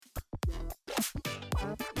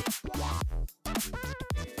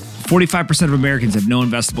45% of Americans have no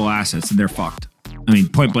investable assets and they're fucked. I mean,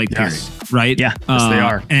 point blank period, right? Yeah, yes, they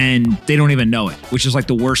are. And they don't even know it, which is like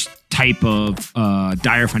the worst type of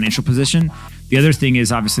dire financial position. The other thing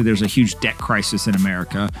is obviously there's a huge debt crisis in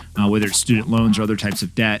America, whether it's student loans or other types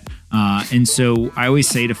of debt. And so I always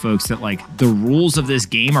say to folks that like the rules of this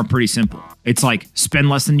game are pretty simple. It's like spend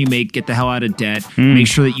less than you make, get the hell out of debt, make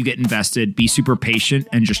sure that you get invested, be super patient,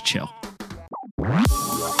 and just chill.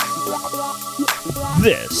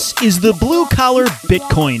 This is the Blue Collar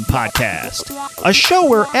Bitcoin Podcast, a show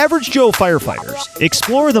where average Joe firefighters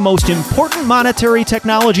explore the most important monetary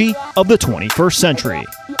technology of the 21st century.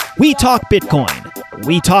 We talk Bitcoin,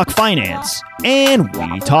 we talk finance, and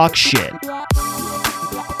we talk shit.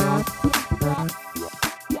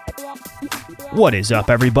 What is up,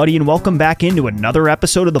 everybody, and welcome back into another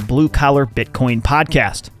episode of the Blue Collar Bitcoin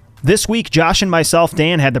Podcast. This week, Josh and myself,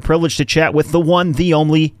 Dan, had the privilege to chat with the one, the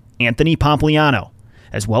only, Anthony Pompliano,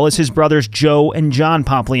 as well as his brothers Joe and John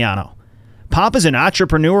Pompliano. Pomp is an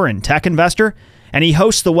entrepreneur and tech investor, and he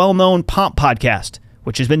hosts the well-known Pomp Podcast,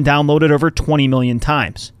 which has been downloaded over 20 million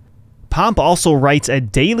times. Pomp also writes a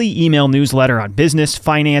daily email newsletter on business,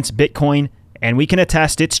 finance, Bitcoin, and we can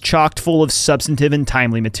attest it's chocked full of substantive and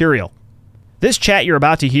timely material. This chat you're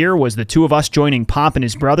about to hear was the two of us joining Pomp and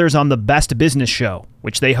his brothers on the Best Business Show,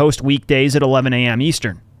 which they host weekdays at 11 a.m.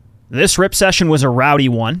 Eastern. This rip session was a rowdy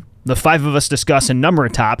one. The five of us discuss a number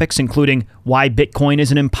of topics, including why Bitcoin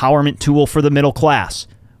is an empowerment tool for the middle class,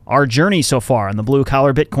 our journey so far on the Blue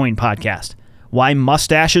Collar Bitcoin Podcast, why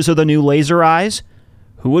mustaches are the new laser eyes,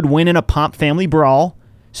 who would win in a Pomp family brawl,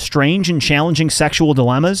 strange and challenging sexual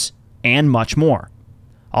dilemmas, and much more.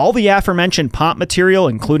 All the aforementioned Pomp material,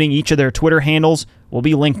 including each of their Twitter handles, will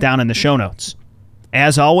be linked down in the show notes.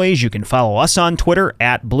 As always, you can follow us on Twitter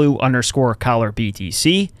at blue_collar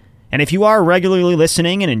BTC. And if you are regularly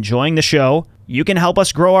listening and enjoying the show, you can help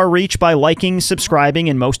us grow our reach by liking, subscribing,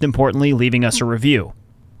 and most importantly, leaving us a review.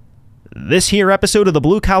 This here episode of the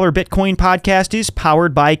Blue Collar Bitcoin Podcast is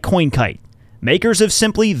powered by CoinKite, makers of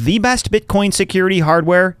simply the best Bitcoin security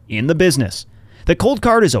hardware in the business. The Cold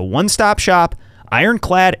Card is a one-stop shop,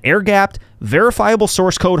 ironclad, air-gapped, verifiable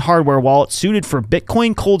source code hardware wallet suited for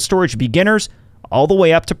Bitcoin cold storage beginners all the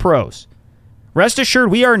way up to pros. Rest assured,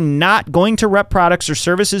 we are not going to rep products or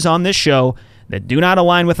services on this show that do not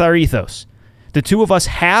align with our ethos. The two of us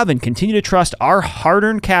have and continue to trust our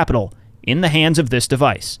hard-earned capital in the hands of this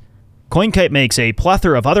device. CoinKite makes a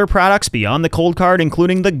plethora of other products beyond the Cold Card,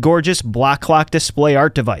 including the gorgeous block clock display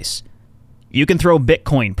art device. You can throw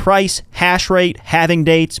Bitcoin price, hash rate, halving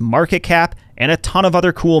dates, market cap, and a ton of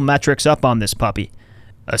other cool metrics up on this puppy.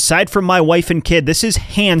 Aside from my wife and kid, this is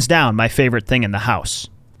hands down my favorite thing in the house.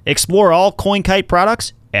 Explore all CoinKite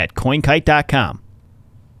products at CoinKite.com.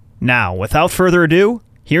 Now, without further ado,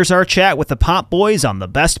 here's our chat with the Pomp Boys on the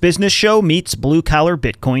Best Business Show meets Blue Collar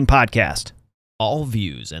Bitcoin Podcast. All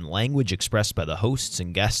views and language expressed by the hosts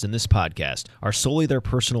and guests in this podcast are solely their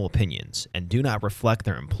personal opinions and do not reflect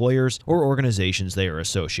their employers or organizations they are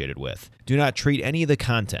associated with. Do not treat any of the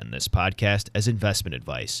content in this podcast as investment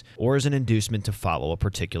advice or as an inducement to follow a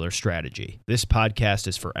particular strategy. This podcast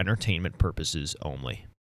is for entertainment purposes only.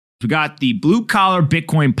 We got the Blue Collar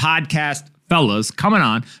Bitcoin Podcast fellas coming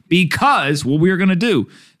on because what we're going to do,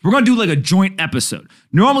 we're going to do like a joint episode.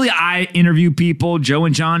 Normally I interview people, Joe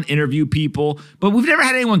and John interview people, but we've never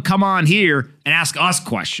had anyone come on here and ask us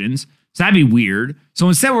questions. So that'd be weird. So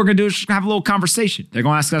instead what we're going to do is just have a little conversation. They're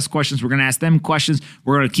going to ask us questions. We're going to ask them questions.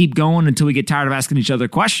 We're going to keep going until we get tired of asking each other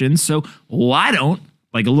questions. So why don't,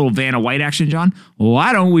 like a little Vanna White action, John,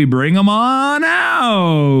 why don't we bring them on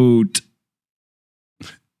out?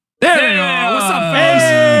 There they are. What's up,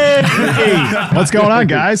 fellas? Hey, what's going on,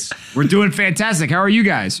 guys? We're doing fantastic. How are you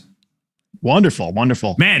guys? Wonderful.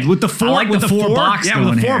 Man, with the four, I like with the the four four box yeah, with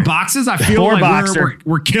going the four here. boxes, I feel Four like boxer.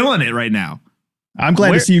 we're killing it right now. I'm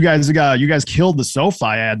glad to see you guys. You guys killed the SoFi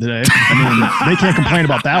ad today. I mean, they can't complain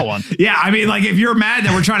about that one. Yeah, I mean, like if you're mad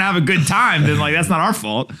that we're trying to have a good time, then like that's not our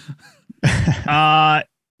fault.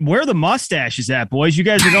 Where are the mustaches at, boys? You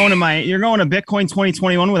guys are going to you're going to Bitcoin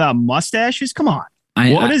 2021 without mustaches? Come on.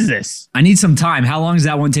 What is this? I need some time. How long does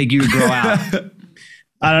that one take you to grow out?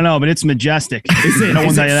 I don't know, but it's majestic. Is it? I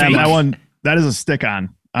won't Is tell it you that. fake? That one, that is a stick on.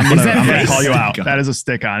 I'm Is that gonna fake? call you out. Stick on. That is a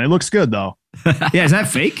stick on. It looks good though. Yeah, is that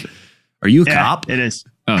fake? Are you a Yeah, cop? it is.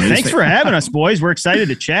 Oh, it is Thanks fake. for having us, boys. We're excited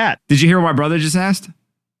to chat. Did you hear what my brother just asked?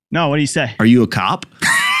 No, what do you say? Are you a cop?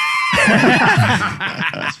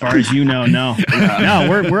 As far as you know, no. No,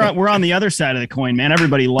 we're on the other side of the coin, man.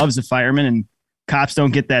 Everybody loves a fireman, and cops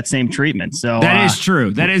don't get that same treatment. So That is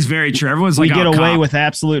true. That is very true. Everyone's we like, get oh, away cop. with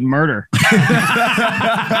absolute murder.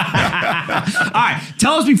 right,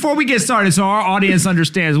 tell us before we get started so our audience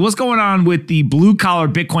understands what's going on with the Blue Collar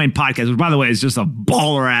Bitcoin podcast, which, by the way, is just a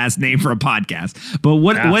baller-ass name for a podcast. But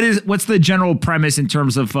what's the general premise in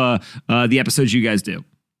terms of the episodes you guys do?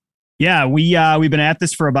 Yeah, we've been at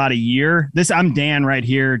this for about a year. I'm Dan right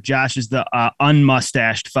here. Josh is the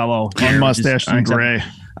unmustached fellow. Unmustached and gray.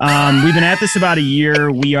 We've been at this about a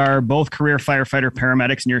year. We are both career firefighter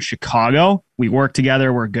paramedics near Chicago. We work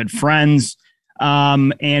together. We're good friends.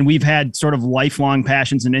 And we've had sort of lifelong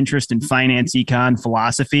passions and interest in finance, econ,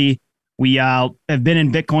 philosophy. We have been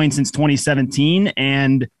in Bitcoin since 2017,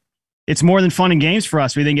 and it's more than fun and games for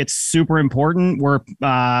us. We think it's super important. We're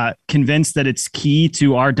convinced that it's key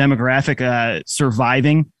to our demographic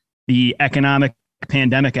surviving the economic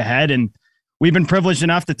pandemic ahead. And we've been privileged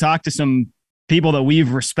enough to talk to some people that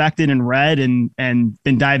we've respected and read and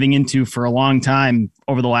been diving into for a long time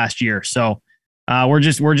over the last year. So we're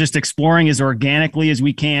just exploring as organically as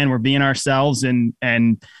we can. We're being ourselves and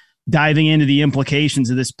diving into the implications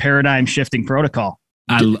of this paradigm shifting protocol.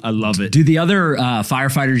 I love it. Do the other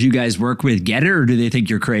firefighters you guys work with get it, or do they think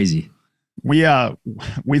you're crazy? We've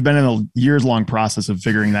been in a years-long process of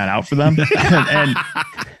figuring that out for them. and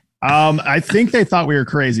I think they thought we were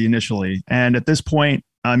crazy initially. And at this point,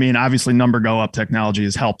 I mean, obviously number go up technology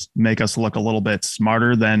has helped make us look a little bit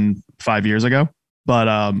smarter than 5 years ago.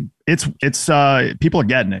 But it's people are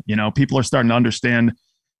getting it. You know, people are starting to understand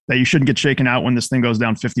that you shouldn't get shaken out when this thing goes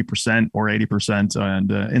down 50% or 80%.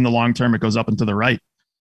 And in the long term, it goes up and to the right.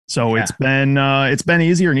 So it's been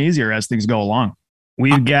easier and easier as things go along.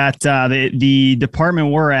 We've got the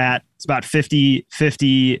department we're at. It's about 50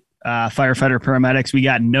 firefighter paramedics. We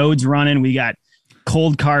got nodes running. We got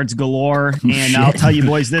cold cards galore. And I'll tell you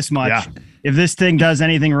boys this much. Yeah. If this thing does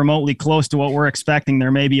anything remotely close to what we're expecting,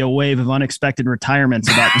 there may be a wave of unexpected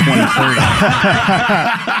retirements about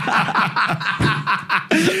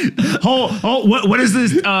 2030. What is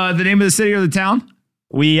this? The name of the city or the town?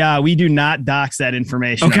 We do not dox that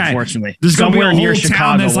information, unfortunately. There's somewhere near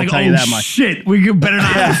Chicago, we'll tell you that much. Shit, we better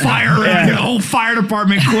not have a fire. The whole fire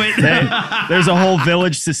department quit. There's a whole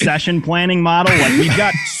village secession planning model. Like, we've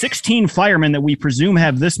got 16 firemen that we presume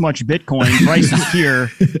have this much Bitcoin. Prices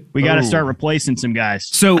here. We got to start replacing some guys.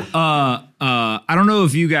 So I don't know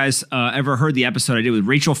if you guys ever heard the episode I did with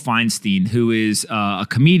Rachel Feinstein, who is a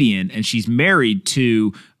comedian, and she's married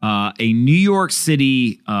to a New York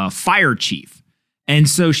City fire chief. And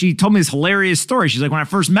so she told me this hilarious story. She's like, when I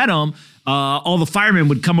first met him, all the firemen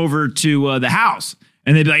would come over to the house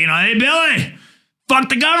and they'd be like, hey, Billy, fuck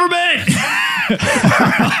the government.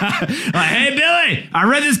 Like, hey, Billy, I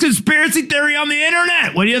read this conspiracy theory on the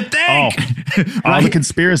internet. What do you think? All the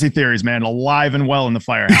conspiracy theories, man, alive and well in the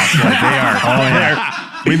firehouse. Like, they are.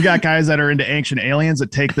 We've got guys that are into ancient aliens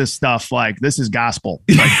that take this stuff like this is gospel.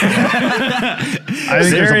 Like, I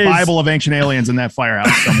think there's a Bible of ancient aliens in that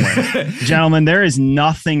firehouse somewhere. Gentlemen, there is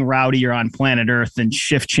nothing rowdier on planet Earth than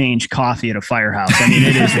shift change coffee at a firehouse. I mean,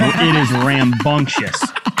 it is rambunctious.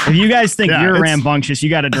 If you guys think you're rambunctious, you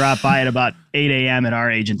got to drop by at about 8 a.m. at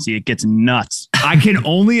our agency. It gets nuts. I can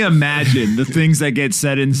only imagine the things that get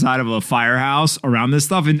said inside of a firehouse around this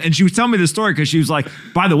stuff. And she was telling me the story because she was like,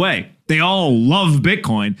 by the way, they all love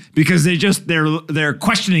Bitcoin because they're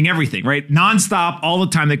questioning everything, right? Nonstop, all the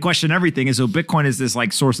time. They question everything. And so Bitcoin is this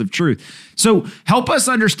like source of truth. So help us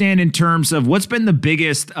understand in terms of what's been the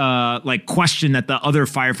biggest question that the other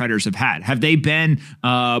firefighters have had. Have they been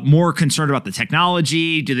more concerned about the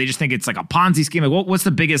technology? Do they just think it's like a Ponzi scheme? Like, what's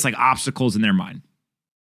the biggest like obstacles in their mind?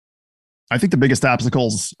 I think the biggest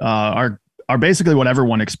obstacles are basically what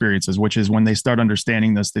everyone experiences, which is when they start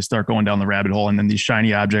understanding this, they start going down the rabbit hole, and then these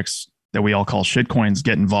shiny objects that we all call shitcoins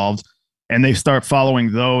get involved, and they start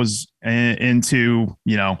following those into,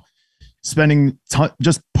 spending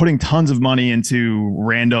just putting tons of money into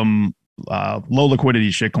random low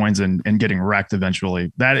liquidity shitcoins and getting wrecked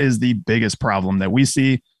eventually. That is the biggest problem that we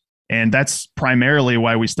see. And that's primarily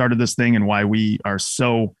why we started this thing and why we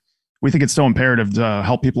think it's so imperative to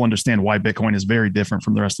help people understand why Bitcoin is very different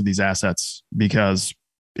from the rest of these assets, because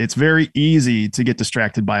it's very easy to get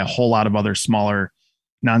distracted by a whole lot of other smaller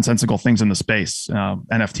nonsensical things in the space.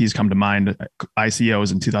 NFTs come to mind,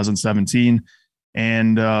 ICOs in 2017.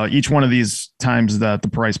 And each one of these times that the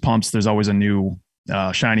price pumps, there's always a new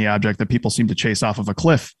shiny object that people seem to chase off of a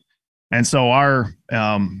cliff. And so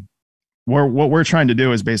what we're trying to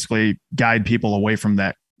do is basically guide people away from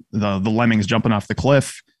that, the lemmings jumping off the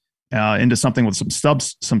cliff, into something with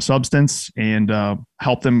some substance, and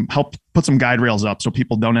help put some guide rails up so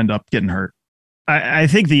people don't end up getting hurt. I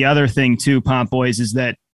think the other thing too, Pomp Boys, is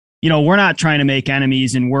that, we're not trying to make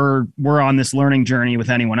enemies, and we're on this learning journey with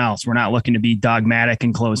anyone else. We're not looking to be dogmatic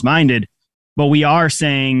and closed-minded. But we are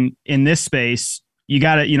saying in this space, you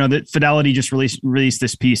got to, that Fidelity just released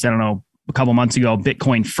this piece, I don't know, a couple months ago,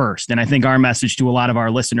 Bitcoin first. And I think our message to a lot of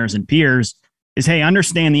our listeners and peers is, hey,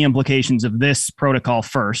 understand the implications of this protocol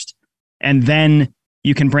first, and then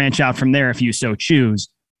you can branch out from there if you so choose.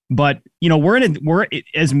 But, we're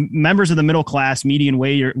as members of the middle class, median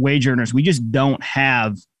wage earners, we just don't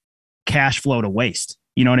have cash flow to waste.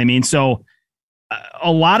 You know what I mean? So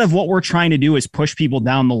a lot of what we're trying to do is push people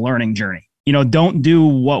down the learning journey. Don't do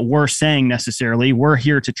what we're saying necessarily. We're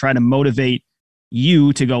here to try to motivate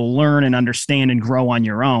you to go learn and understand and grow on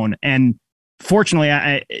your own. And fortunately,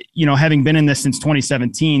 I having been in this since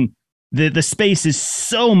 2017, the space is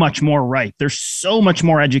so much more ripe. There's so much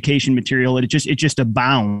more education material. It just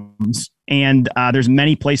abounds. And there's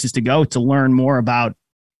many places to go to learn more about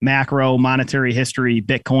macro, monetary history,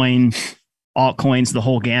 Bitcoin, altcoins, the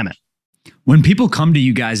whole gamut. When people come to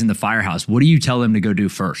you guys in the Firehouse, what do you tell them to go do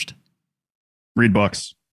first? Read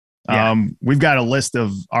books. Yeah. We've got a list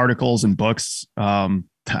of articles and books.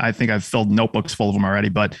 I think I've filled notebooks full of them already,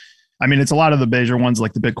 but I mean, it's a lot of the major ones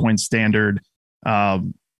like the Bitcoin Standard.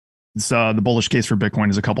 The Bullish Case for Bitcoin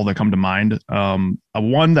is a couple that come to mind.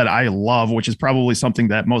 One that I love, which is probably something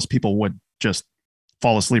that most people would just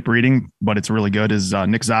fall asleep reading, but it's really good, is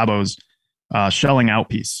Nick Szabo's Shelling Out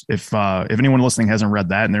piece. If anyone listening hasn't read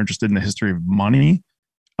that and they're interested in the history of money,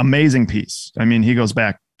 amazing piece. I mean, he goes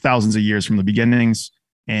back thousands of years from the beginnings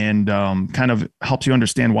and kind of helps you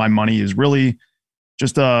understand why money is really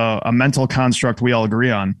just a mental construct we all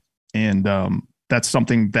agree on. And that's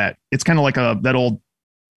something that it's kind of like that old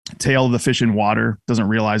tale of the fish in water doesn't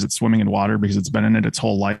realize it's swimming in water because it's been in it its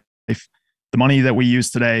whole life. The money that we use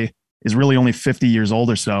today is really only 50 years old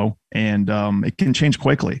or so, and it can change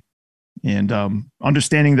quickly. And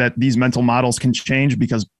understanding that these mental models can change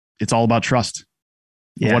because it's all about trust.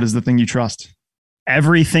 Yeah. What is the thing you trust?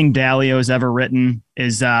 Everything Dalio's ever written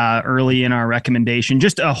is early in our recommendation.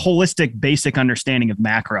 Just a holistic, basic understanding of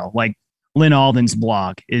macro. Like Lyn Alden's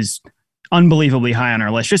blog is unbelievably high on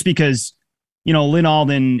our list, just because, Lyn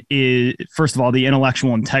Alden is, first of all, the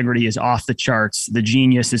intellectual integrity is off the charts. The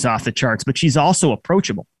genius is off the charts, but she's also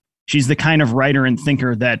approachable. She's the kind of writer and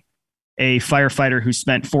thinker that a firefighter who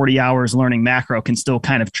spent 40 hours learning macro can still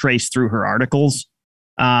kind of trace through her articles.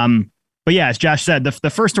 But yeah, as Josh said,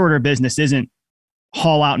 the first order of business isn't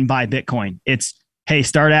haul out and buy Bitcoin. It's, hey,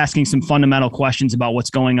 start asking some fundamental questions about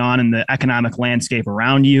what's going on in the economic landscape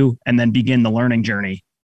around you, and then begin the learning journey.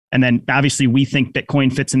 And then obviously we think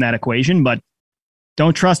Bitcoin fits in that equation, but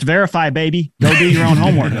don't trust, verify, baby. Go do your own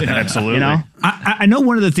homework. Absolutely. I know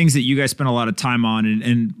one of the things that you guys spend a lot of time on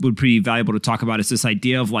and would be valuable to talk about is this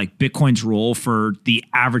idea of like Bitcoin's role for the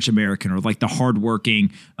average American, or like the hardworking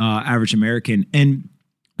average American. And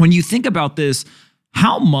when you think about this,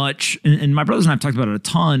 how much, and my brothers and I have talked about it a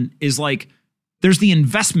ton, is like there's the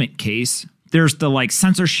investment case, there's the like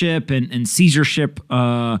censorship and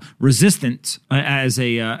seizureship resistance as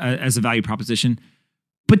a value proposition.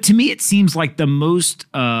 But to me, it seems like the most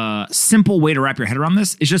simple way to wrap your head around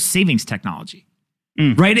this is just savings technology,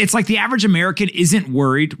 right? It's like the average American isn't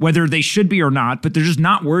worried, whether they should be or not, but they're just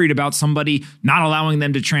not worried about somebody not allowing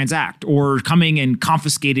them to transact or coming and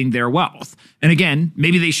confiscating their wealth. And again,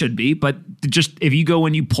 maybe they should be, but just if you go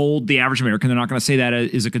and you polled the average American, they're not going to say that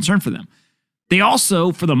is a concern for them. They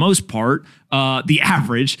also, for the most part, the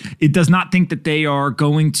average, it does not think that they are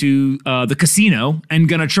going to the casino and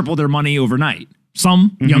going to triple their money overnight.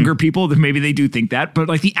 Some younger people, maybe they do think that, but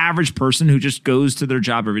like the average person who just goes to their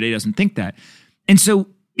job every day doesn't think that. And so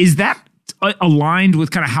is that aligned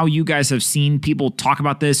with kind of how you guys have seen people talk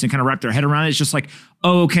about this and kind of wrap their head around it? It's just like,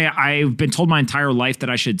 oh, okay, I've been told my entire life that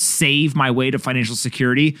I should save my way to financial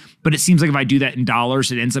security, but it seems like if I do that in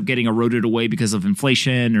dollars, it ends up getting eroded away because of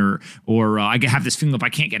inflation, or I have this feeling if I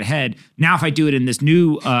can't get ahead. Now, if I do it in this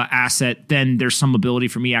new asset, then there's some ability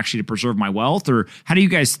for me actually to preserve my wealth. Or how do you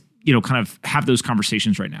guys kind of have those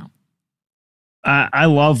conversations right now?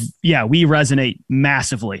 We resonate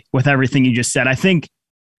massively with everything you just said. I think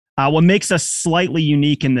what makes us slightly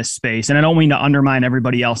unique in this space, and I don't mean to undermine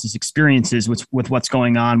everybody else's experiences with what's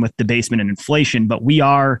going on with debasement and inflation, but we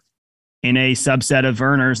are in a subset of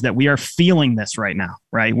earners that we are feeling this right now,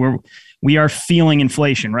 right? We are feeling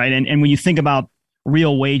inflation, right? And when you think about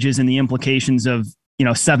real wages and the implications of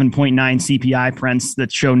 7.9 CPI prints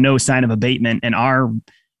that show no sign of abatement, and our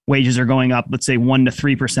wages are going up, let's say 1% to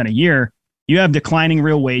 3% a year, you have declining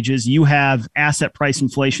real wages. You have asset price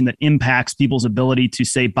inflation that impacts people's ability to,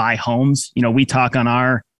 say, buy homes. We talk on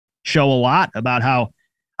our show a lot about how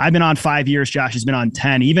I've been on 5 years, Josh has been on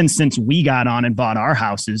 10. Even since we got on and bought our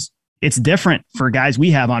houses, it's different for guys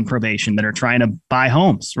we have on probation that are trying to buy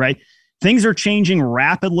homes, right? Things are changing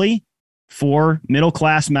rapidly for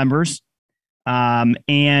middle-class members.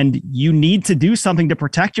 And you need to do something to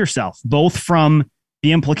protect yourself, both from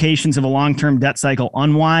the implications of a long-term debt cycle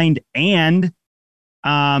unwind and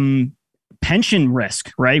pension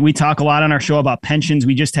risk, right? We talk a lot on our show about pensions.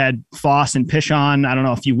 We just had Foss and Pish on, I don't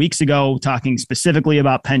know, a few weeks ago, talking specifically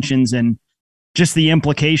about pensions and just the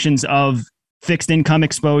implications of fixed income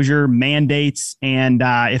exposure, mandates, and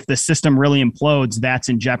if the system really implodes, that's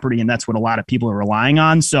in jeopardy, and that's what a lot of people are relying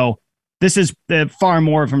on. So this is far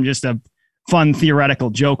more from just a fun theoretical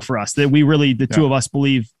joke for us, that we really, the two of us,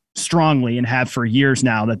 believe strongly and have for years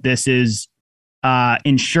now that this is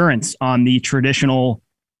insurance on the traditional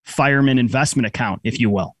fireman investment account, if you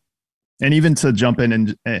will. And even to jump in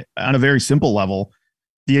and on a very simple level,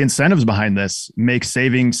 the incentives behind this make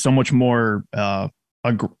saving so much more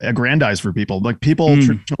aggrandized for people. Like people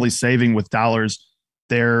traditionally saving with dollars,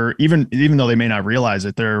 they're even though they may not realize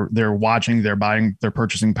it, they're watching their buying, their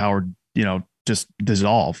purchasing power, just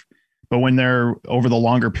dissolve. But when they're over the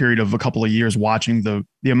longer period of a couple of years watching the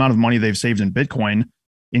amount of money they've saved in Bitcoin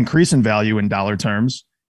increase in value in dollar terms,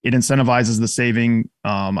 it incentivizes the saving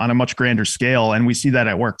on a much grander scale. And we see that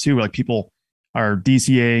at work too. Like people are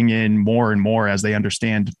DCAing in more and more as they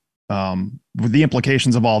understand with the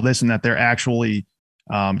implications of all this, and that they're actually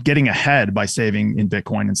getting ahead by saving in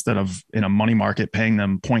Bitcoin instead of in a money market paying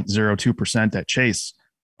them 0.02% at Chase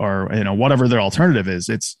or whatever their alternative is.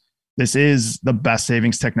 This is the best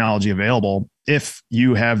savings technology available if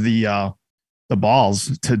you have the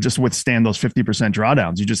balls to just withstand those 50%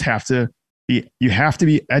 drawdowns. You just have to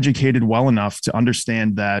be educated well enough to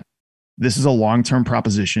understand that this is a long-term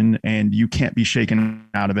proposition and you can't be shaken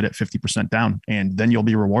out of it at 50% down, and then you'll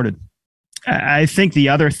be rewarded. I think the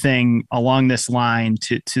other thing along this line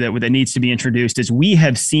to that needs to be introduced is we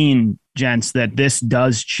have seen, gents, that this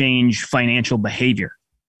does change financial behavior.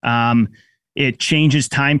 It changes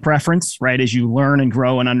time preference, right? As you learn and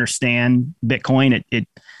grow and understand Bitcoin, it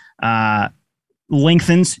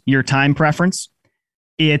lengthens your time preference.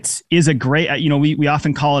 It is a great, we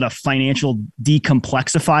often call it a financial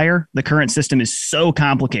decomplexifier. The current system is so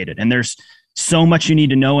complicated and there's so much you need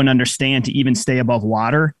to know and understand to even stay above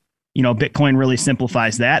water. Bitcoin really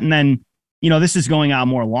simplifies that. And then, this is going out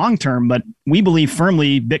more long-term, but we believe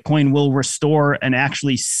firmly Bitcoin will restore an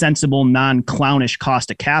actually sensible, non-clownish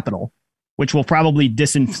cost of capital, which will probably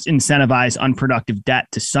disincentivize unproductive debt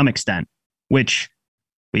to some extent, which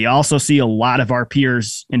we also see a lot of our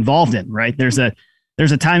peers involved in, right? There's a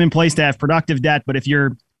time and place to have productive debt, but if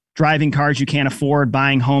you're driving cars you can't afford,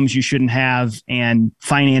 buying homes you shouldn't have, and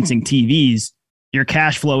financing TVs, your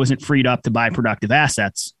cash flow isn't freed up to buy productive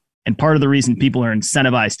assets. And part of the reason people are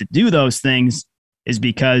incentivized to do those things is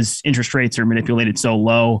because interest rates are manipulated so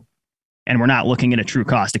low and we're not looking at a true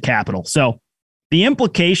cost of capital. So the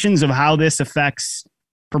implications of how this affects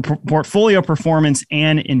portfolio performance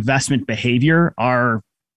and investment behavior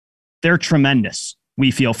they're tremendous,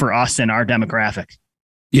 we feel, for us and our demographic.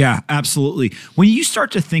 Yeah, absolutely. When you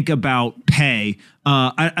start to think about pay,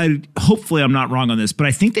 I hopefully I'm not wrong on this, but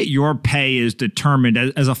I think that your pay is determined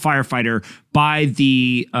as a firefighter by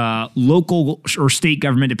the local or state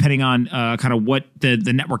government, depending on kind of what the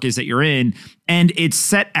network is that you're in. And it's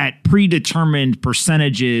set at predetermined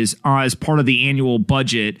percentages as part of the annual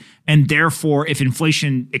budget. And therefore, if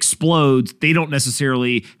inflation explodes, they don't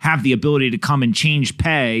necessarily have the ability to come and change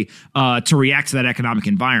pay to react to that economic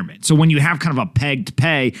environment. So when you have kind of a pegged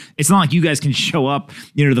pay, it's not like you guys can show up,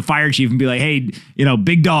 to the fire chief and be like, hey,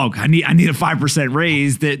 big dog, I need a 5%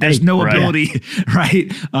 raise. There's no ability, right?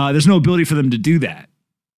 There's no ability for them to do that.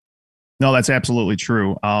 No, that's absolutely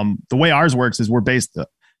true. The way ours works is we're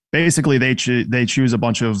basically they choose a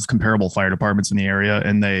bunch of comparable fire departments in the area,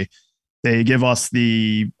 and they give us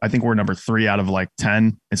I think we're number 3 out of like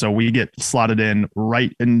 10. And so we get slotted in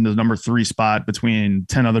right in the number 3 spot between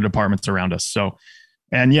 10 other departments around us. So,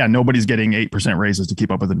 and yeah, nobody's getting 8% raises to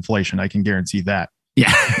keep up with inflation. I can guarantee that.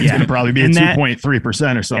 Yeah. It's going to probably be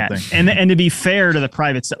 2.3% or something. Yeah. And to be fair to the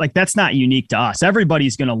private, like that's not unique to us.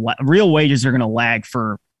 Everybody's real wages are going to lag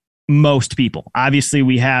for most people. Obviously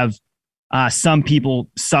we have some people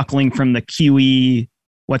suckling from the QE,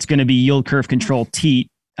 what's going to be yield curve control teat.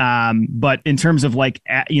 But in terms of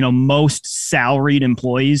most salaried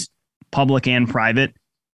employees, public and private,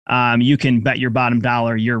 you can bet your bottom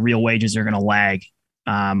dollar your real wages are going to lag.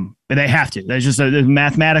 But they have to. There's just a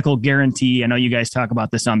mathematical guarantee. I know you guys talk about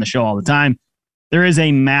this on the show all the time. There is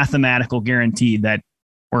a mathematical guarantee that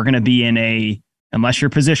we're going to be in unless you're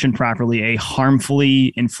positioned properly, a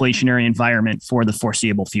harmfully inflationary environment for the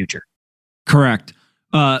foreseeable future. Correct.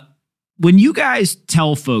 When you guys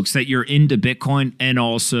tell folks that you're into Bitcoin and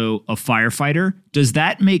also a firefighter, does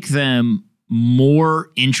that make them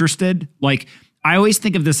more interested? Like, I always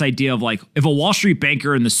think of this idea of like, if a Wall Street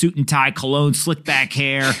banker in the suit and tie, cologne, slick back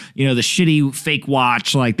hair, the shitty fake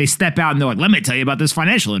watch, like they step out and they're like, let me tell you about this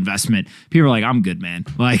financial investment. People are like, I'm good, man.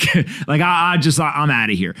 Like, I'm out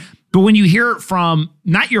of here. But when you hear it from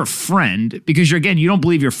not your friend, because you don't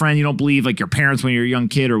believe your friend, you don't believe like your parents when you're a young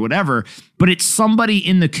kid or whatever, but it's somebody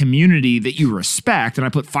in the community that you respect. And I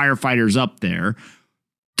put firefighters up there.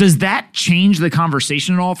 Does that change the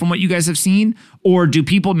conversation at all from what you guys have seen? Or do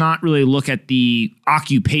people not really look at the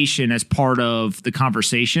occupation as part of the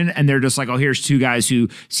conversation? And they're just like, oh, here's two guys who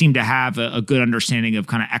seem to have a good understanding of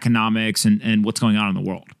kind of economics and what's going on in the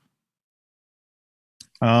world.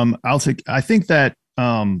 I think that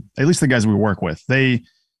at least the guys we work with, I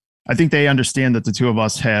think they understand that the two of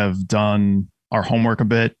us have done our homework a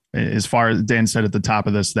bit. As far as Dan said at the top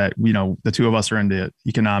of this, that, the two of us are into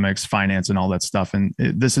economics, finance, and all that stuff. And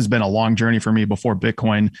this has been a long journey for me before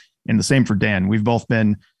Bitcoin, and the same for Dan. We've both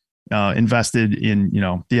been invested in,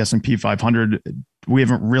 the S&P 500. We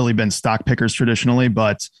haven't really been stock pickers traditionally,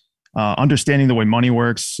 but understanding the way money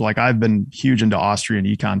works, like I've been huge into Austrian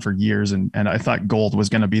econ for years. And I thought gold was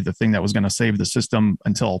going to be the thing that was going to save the system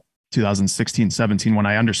until 2016, 17, when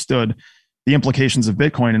I understood the implications of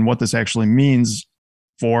Bitcoin and what this actually means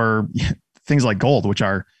for things like gold, which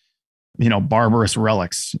are, barbarous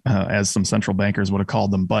relics, as some central bankers would have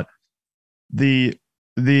called them. But I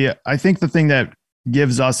think the thing that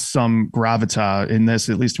gives us some gravitas in this,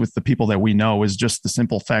 at least with the people that we know, is just the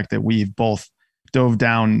simple fact that we've both dove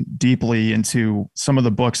down deeply into some of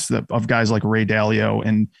the books of guys like Ray Dalio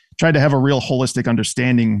and tried to have a real holistic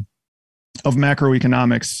understanding of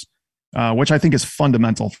macroeconomics, which I think is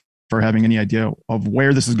fundamental for having any idea of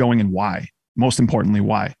where this is going and why. Most importantly,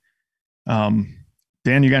 why? Dan,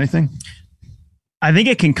 you got anything? I think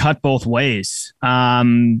it can cut both ways.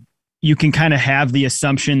 You can kind of have the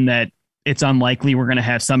assumption that it's unlikely we're going to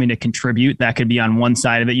have something to contribute. That could be on one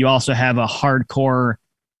side of it. You also have a hardcore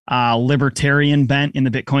libertarian bent in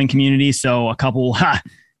the Bitcoin community. So a couple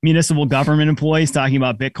municipal government employees talking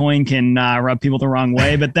about Bitcoin can rub people the wrong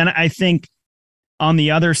way. But then I think on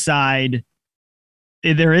the other side,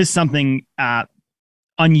 there is something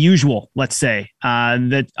unusual, let's say,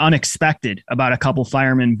 that unexpected about a couple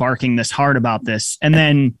firemen barking this hard about this. And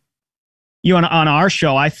then on our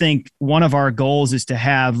show, I think one of our goals is to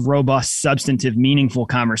have robust, substantive, meaningful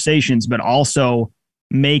conversations, but also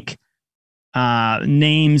make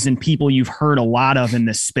names and people you've heard a lot of in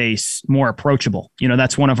this space more approachable.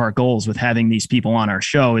 That's one of our goals with having these people on our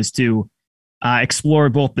show, is to explore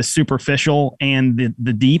both the superficial and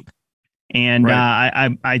the deep. And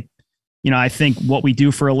right. I think what we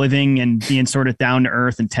do for a living and being sort of down to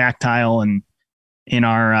earth and tactile and in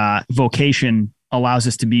our vocation allows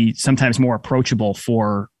us to be sometimes more approachable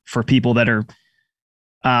for people that are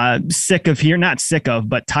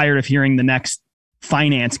but tired of hearing the next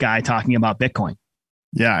finance guy talking about Bitcoin.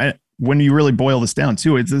 Yeah. When you really boil this down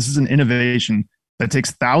too, this is an innovation that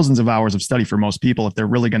takes thousands of hours of study for most people if they're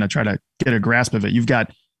really going to try to get a grasp of it. You've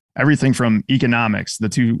got everything from economics,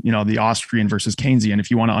 the Austrian versus Keynesian.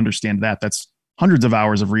 If you want to understand that, that's hundreds of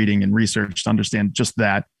hours of reading and research to understand just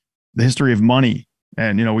that. The history of money.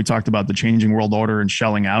 And, we talked about the changing world order and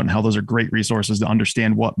shelling out and how those are great resources to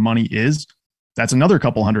understand what money is. That's another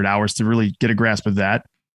couple hundred hours to really get a grasp of that.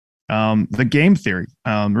 The game theory,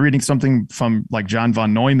 reading something from like John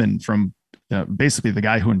von Neumann, from basically the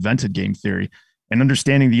guy who invented game theory, and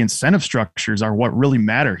understanding the incentive structures are what really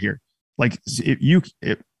matter here. Like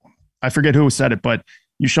I forget who said it, but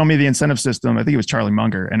you show me the incentive system. I think it was Charlie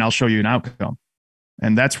Munger, and I'll show you an outcome.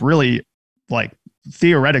 And that's really like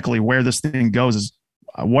theoretically where this thing goes is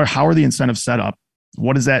how are the incentives set up?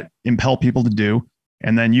 What does that impel people to do?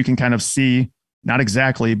 And then you can kind of see, not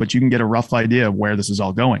exactly, but you can get a rough idea of where this is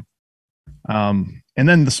all going. And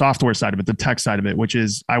then the software side of it, the tech side of it, which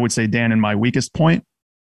is, I would say, Dan, and my weakest point,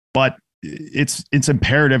 but it's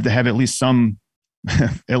imperative to have at least some,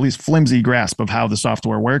 at least flimsy grasp of how the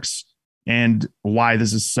software works and why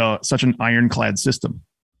this is such an ironclad system.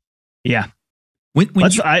 Yeah.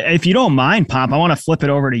 If you don't mind, Pomp, I want to flip it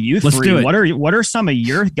over to you three. Let's do it. What are some of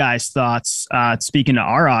your guys' thoughts, speaking to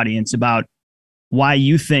our audience, about why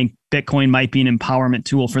you think Bitcoin might be an empowerment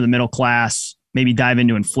tool for the middle class? Maybe dive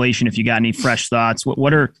into inflation if you got any fresh thoughts.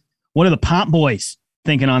 What are the Pomp boys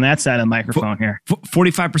thinking on that side of the microphone here?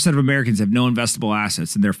 45% of Americans have no investable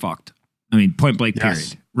assets, and they're fucked. I mean, point blank, period.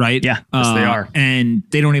 Yes. Right? Yeah. Yes, they are. And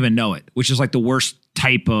they don't even know it, which is like the worst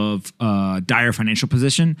type of dire financial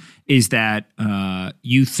position, is that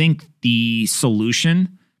you think the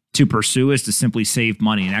solution to pursue is to simply save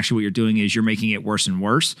money. And actually what you're doing is you're making it worse and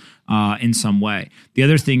worse in some way. The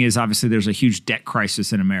other thing is obviously there's a huge debt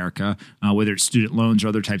crisis in America, whether it's student loans or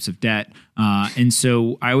other types of debt. And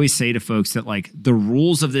so I always say to folks that like the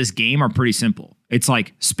rules of this game are pretty simple. It's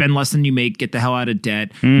like spend less than you make, get the hell out of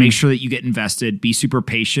debt, make sure that you get invested, be super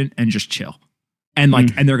patient and just chill. And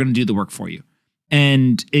and they're going to do the work for you.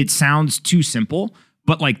 And it sounds too simple,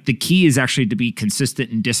 but like the key is actually to be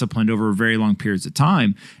consistent and disciplined over very long periods of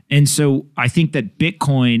time. And so I think that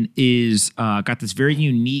Bitcoin is got this very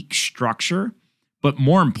unique structure, but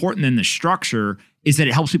more important than the structure is that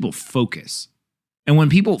it helps people focus. And when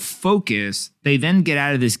people focus, they then get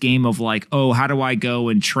out of this game of like, oh, how do I go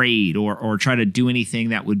and trade or try to do anything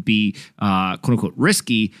that would be quote unquote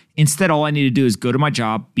risky? Instead, all I need to do is go to my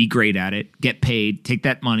job, be great at it, get paid, take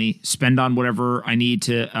that money, spend on whatever I need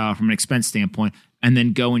to from an expense standpoint, and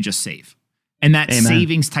then go and just save. And that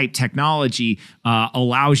savings type technology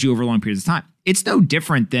allows you over long periods of time. It's no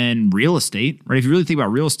different than real estate, right? If you really think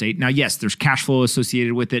about real estate, now, yes, there's cash flow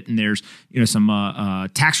associated with it, and there's some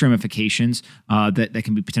tax ramifications that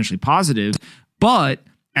can be potentially positive. But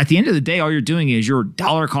at the end of the day, all you're doing is you're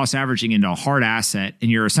dollar cost averaging into a hard asset,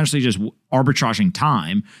 and you're essentially just arbitraging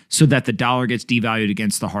time so that the dollar gets devalued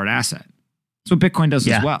against the hard asset. That's what Bitcoin does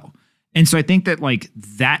as well. And so I think that like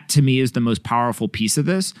that to me is the most powerful piece of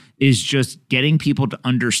this, is just getting people to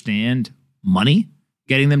understand money,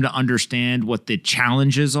 getting them to understand what the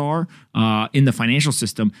challenges are in the financial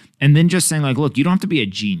system, and then just saying like, look, you don't have to be a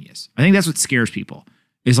genius. I think that's what scares people.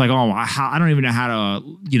 It's like, oh, I don't even know how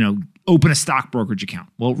to, open a stock brokerage account.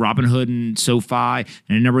 Well, Robinhood and SoFi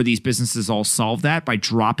and a number of these businesses all solve that by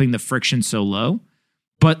dropping the friction so low.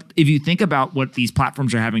 But if you think about what these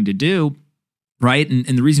platforms are having to do, right?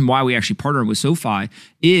 And the reason why we actually partner with SoFi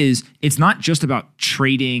is it's not just about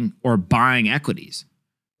trading or buying equities.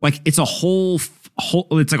 Like it's a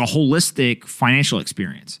it's like a holistic financial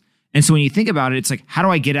experience. And so when you think about it, it's like, how do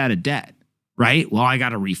I get out of debt? Right? Well, I got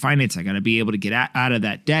to refinance. I got to be able to get out of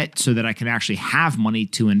that debt so that I can actually have money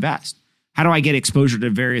to invest. How do I get exposure to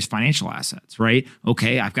various financial assets? Right?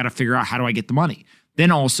 Okay, I've got to figure out how do I get the money.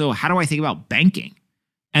 Then also, how do I think about banking?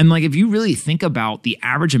 And like, if you really think about the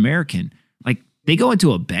average American, like they go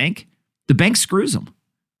into a bank, the bank screws them,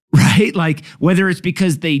 right? Like whether it's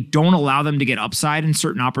because they don't allow them to get upside in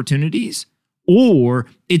certain opportunities, or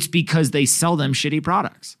it's because they sell them shitty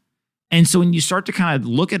products. And so when you start to kind of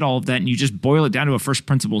look at all of that and you just boil it down to a first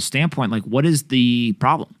principles standpoint, like what is the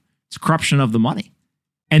problem? It's corruption of the money.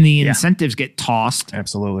 And the incentives get tossed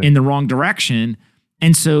in the wrong direction.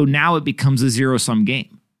 And so now it becomes a zero-sum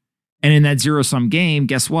game. And in that zero-sum game,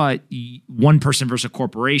 guess what? One person versus a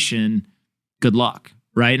corporation, good luck,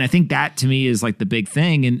 right? And I think that to me is like the big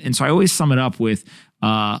thing. And so I always sum it up with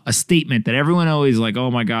a statement that everyone always like,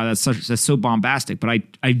 oh my God, that's so bombastic. But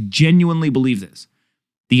I genuinely believe this.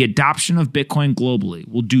 The adoption of Bitcoin globally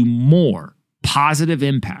will do more positive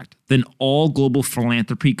impact than all global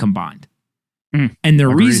philanthropy combined. And the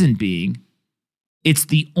reason being, it's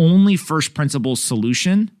the only first principles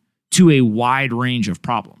solution to a wide range of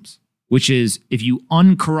problems, which is if you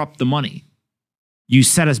uncorrupt the money, you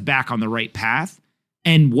set us back on the right path.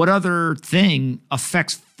 And what other thing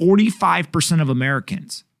affects 45% of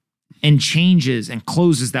Americans and changes and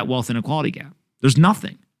closes that wealth inequality gap? There's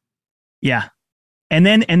nothing. Yeah. And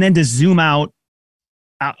then to zoom out,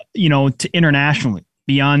 to internationally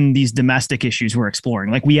beyond these domestic issues we're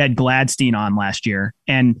exploring. Like we had Gladstein on last year,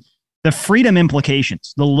 and the freedom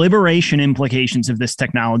implications, the liberation implications of this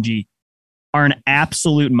technology are an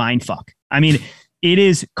absolute mindfuck. I mean, it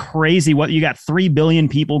is crazy what you got 3 billion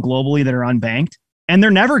people globally that are unbanked, and they're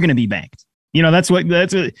never going to be banked. That's what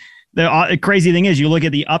the crazy thing is. You look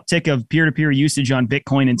at the uptick of peer-to-peer usage on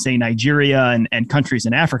Bitcoin in, say, Nigeria and countries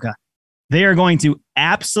in Africa. They are going to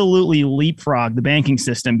absolutely leapfrog the banking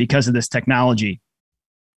system because of this technology.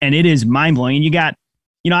 And it is mind-blowing. And you got,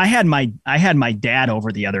 I had my dad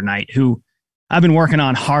over the other night, who I've been working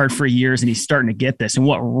on hard for years, and he's starting to get this. And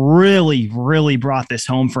what really, really brought this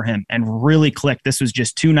home for him and really clicked, this was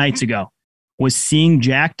just 2 nights ago, was seeing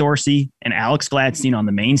Jack Dorsey and Alex Gladstein on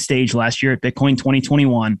the main stage last year at Bitcoin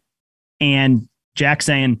 2021. And Jack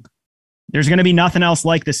saying, there's going to be nothing else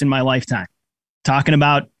like this in my lifetime. Talking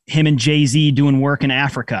about him and Jay-Z doing work in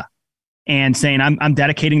Africa and saying, I'm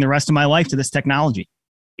dedicating the rest of my life to this technology.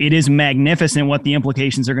 It is magnificent what the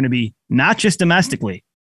implications are going to be, not just domestically,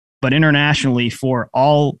 but internationally for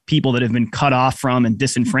all people that have been cut off from and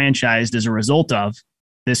disenfranchised as a result of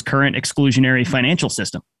this current exclusionary financial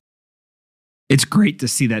system. It's great to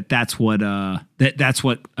see that that's what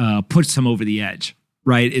puts him over the edge,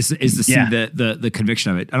 right? Is to see the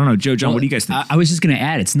conviction of it. I don't know, Joe, John, what do you guys think? I was just going to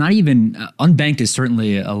add, it's not even unbanked is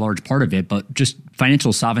certainly a large part of it, but just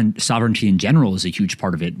financial sovereignty in general is a huge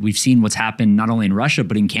part of it. We've seen what's happened not only in Russia,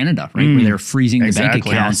 but in Canada, right? Where they're freezing the bank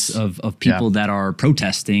accounts of people that are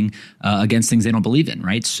protesting against things they don't believe in,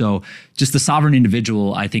 right? So just the sovereign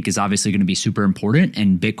individual, I think, is obviously going to be super important,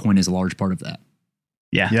 and Bitcoin is a large part of that.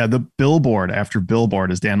 Yeah. The billboard after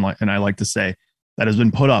billboard, as Dan and I like to say, that has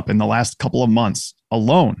been put up in the last couple of months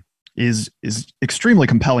alone is extremely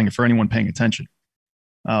compelling for anyone paying attention.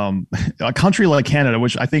 A country like Canada,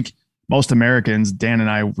 which I think most Americans, Dan and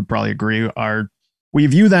I would probably agree, we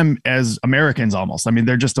view them as Americans almost. I mean,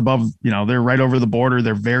 they're just above, they're right over the border.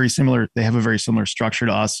 They're very similar. They have a very similar structure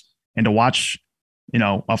to us. And to watch,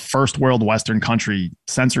 a first world Western country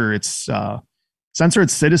censor its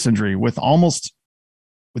citizenry with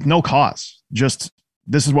no cause. Just,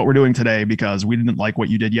 this is what we're doing today because we didn't like what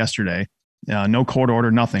you did yesterday. No court order,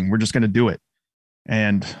 nothing. We're just going to do it.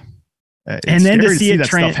 And then to see that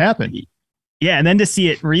stuff happen. Yeah. And then to see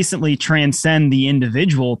it recently transcend the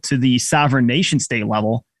individual to the sovereign nation state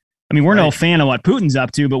level. I mean, we're no fan of what Putin's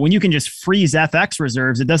up to, but when you can just freeze FX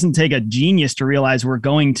reserves, it doesn't take a genius to realize we're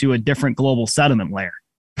going to a different global settlement layer.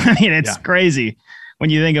 I mean, it's crazy when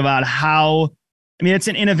you think about it's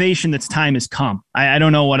an innovation that's time has come. I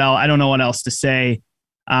don't know what else to say.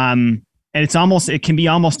 And it can be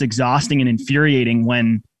almost exhausting and infuriating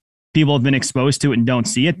when people have been exposed to it and don't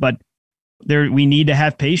see it, but we need to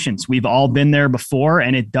have patience. We've all been there before,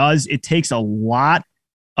 and it takes a lot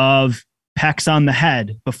of pecks on the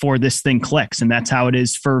head before this thing clicks. And that's how it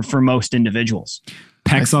is for most individuals.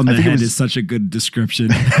 Pecks on the head is such a good description.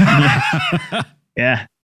 Yeah.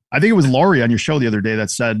 I think it was Lori on your show the other day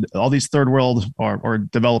that said all these third world or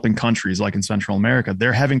developing countries like in Central America,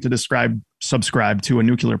 they're having to subscribe to a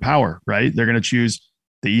nuclear power, right? They're going to choose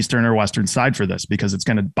the Eastern or Western side for this because it's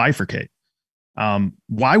going to bifurcate.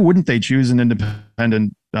 Why wouldn't they choose an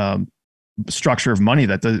independent structure of money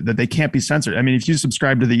that they can't be censored? I mean, if you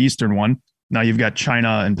subscribe to the Eastern one, now you've got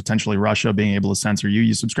China and potentially Russia being able to censor you.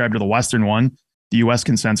 You subscribe to the Western one, the US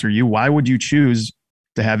can censor you. Why would you choose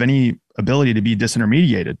to have any ability to be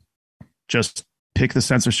disintermediated? Just pick the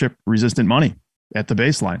censorship resistant money at the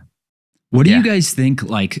baseline. What do you guys think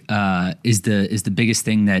is the biggest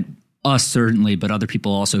thing that us certainly, but other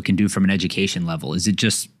people also can do from an education level? Is it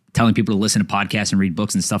just telling people to listen to podcasts and read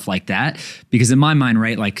books and stuff like that? Because in my mind,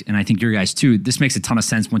 right, and I think your guys too, this makes a ton of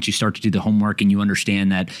sense once you start to do the homework and you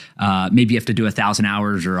understand that maybe you have to do 1,000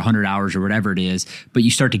 hours or 100 hours or whatever it is, but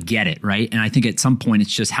you start to get it, right? And I think at some point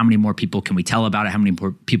it's just how many more people can we tell about it? How many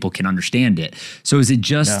more people can understand it? So is it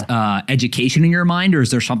just education in your mind, or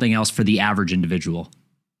is there something else for the average individual?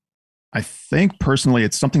 I think personally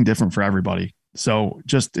it's something different for everybody. So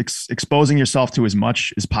just exposing yourself to as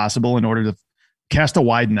much as possible in order to cast a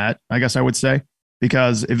wide net, I guess I would say,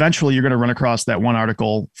 because eventually you're going to run across that one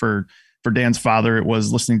article for Dan's father. It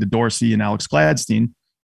was listening to Dorsey and Alex Gladstein.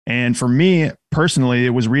 And for me personally, it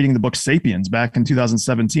was reading the book Sapiens back in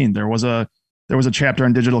 2017. There was a chapter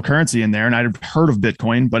on digital currency in there, and I'd heard of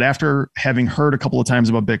Bitcoin, but after having heard a couple of times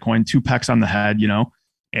about Bitcoin, 2 pecks on the head,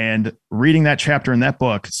 and reading that chapter in that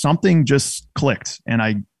book, something just clicked. And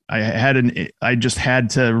I just had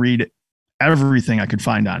to read everything I could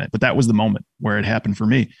find on it. But that was the moment where it happened for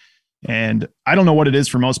me. And I don't know what it is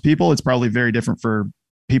for most people. It's probably very different for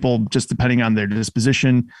people, just depending on their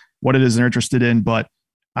disposition, what it is they're interested in. But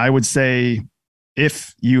I would say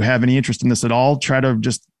if you have any interest in this at all, try to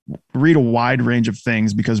just read a wide range of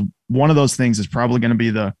things, because one of those things is probably going to be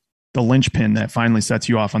the linchpin that finally sets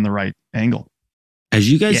you off on the right angle.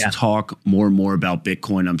 As you guys talk more and more about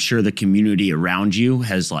Bitcoin, I'm sure the community around you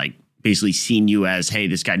has basically seen you as, hey,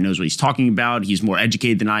 this guy knows what he's talking about. He's more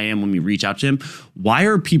educated than I am. Let me reach out to him. Why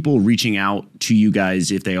are people reaching out to you guys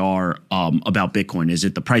if they are about Bitcoin? Is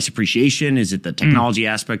it the price appreciation? Is it the technology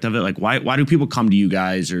aspect of it? Why do people come to you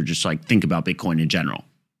guys or just think about Bitcoin in general?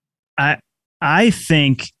 I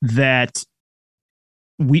think that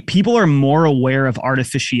people are more aware of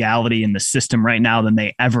artificiality in the system right now than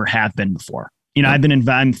they ever have been before.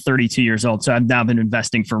 I'm 32 years old, so I've now been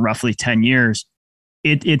investing for roughly 10 years.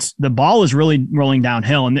 It's the ball is really rolling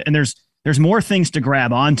downhill, and there's more things to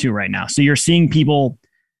grab onto right now. So you're seeing people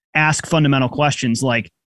ask fundamental questions like,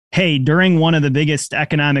 hey, during one of the biggest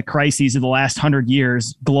economic crises of the last 100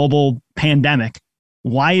 years, global pandemic,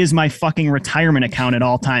 why is my fucking retirement account at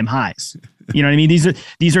all-time highs? You know what I mean?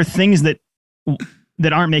 These are things that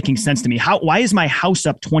aren't making sense to me. Why is my house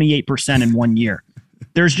up 28% in 1 year?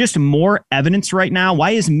 There's just more evidence right now. Why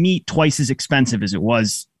is meat twice as expensive as it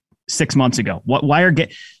was 6 months ago?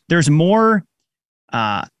 There's more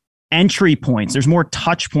entry points. There's more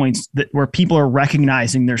touch points where people are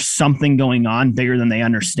recognizing there's something going on bigger than they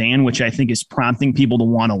understand, which I think is prompting people to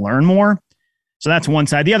want to learn more. So that's one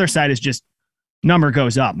side. The other side is just number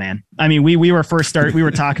goes up, man. I mean, we were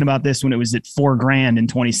talking about this when it was at $4,000 in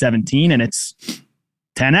 2017, and it's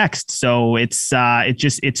 10x. So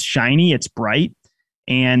it's shiny, it's bright.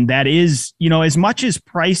 And that is, as much as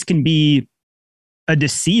price can be a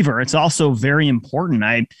deceiver, it's also very important.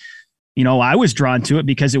 I was drawn to it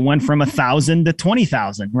because it went from 1,000 to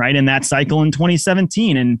 20,000, right? In that cycle in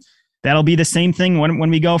 2017. And that'll be the same thing when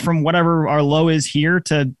we go from whatever our low is here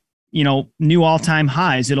to, new all-time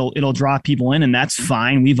highs. It'll draw people in, and that's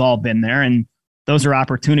fine. We've all been there, and those are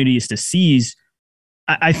opportunities to seize.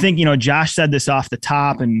 I think, Josh said this off the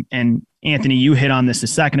top, and Anthony, you hit on this a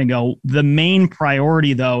second ago. The main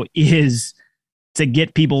priority, though, is to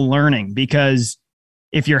get people learning, because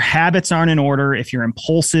if your habits aren't in order, if you're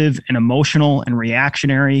impulsive and emotional and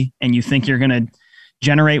reactionary, and you think you're going to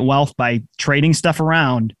generate wealth by trading stuff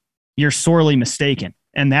around, you're sorely mistaken.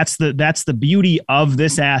 And that's the beauty of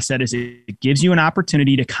this asset, is it gives you an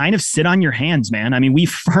opportunity to kind of sit on your hands, man. I mean, we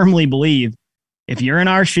firmly believe if you're in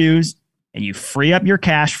our shoes and you free up your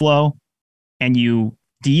cash flow and you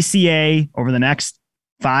DCA over the next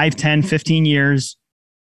 5, 10, 15 years,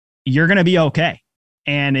 you're going to be okay.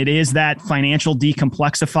 And it is that financial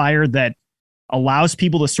decomplexifier that allows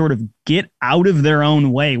people to sort of get out of their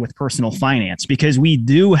own way with personal finance, because we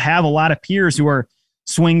do have a lot of peers who are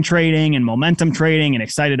swing trading and momentum trading and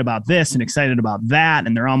excited about this and excited about that.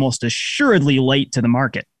 And they're almost assuredly late to the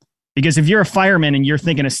market, because if you're a fireman and you're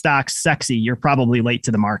thinking a stock's sexy, you're probably late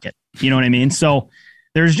to the market. You know what I mean? So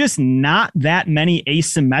there's just not that many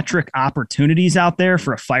asymmetric opportunities out there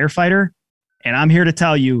for a firefighter. And I'm here to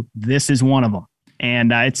tell you, this is one of them.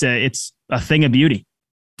 And it's a thing of beauty.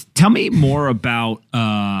 Tell me more about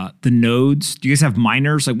the nodes. Do you guys have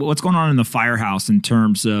miners? Like, what's going on in the firehouse in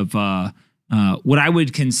terms of what I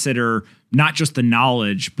would consider not just the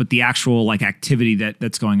knowledge, but the actual like activity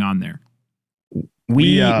that's going on there?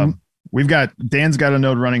 We've got, Dan's got a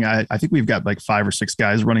node running. I think we've got like 5 or 6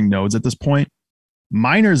 guys running nodes at this point.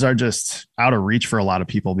 Miners are just out of reach for a lot of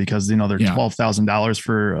people because, they're $12,000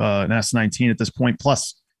 for an S19 at this point.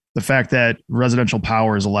 Plus the fact that residential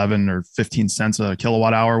power is 11 or 15 cents a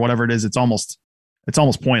kilowatt hour, whatever it is, it's almost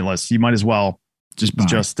pointless. You might as well just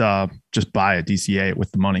buy a DCA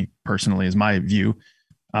with the money, personally, is my view.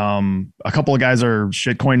 A couple of guys are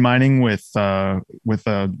shitcoin mining with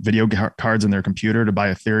video cards in their computer to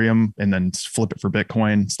buy Ethereum and then flip it for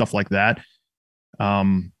Bitcoin, stuff like that.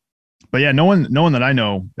 But yeah, no one that I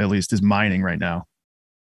know at least is mining right now.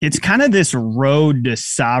 It's kind of this road to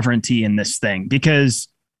sovereignty in this thing, because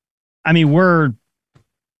I mean,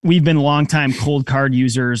 we've been longtime cold card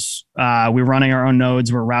users. We're running our own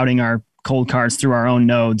nodes. We're routing our cold cards through our own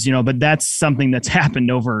nodes, but that's something that's happened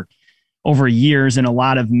over years and a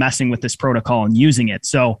lot of messing with this protocol and using it.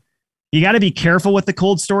 So you got to be careful with the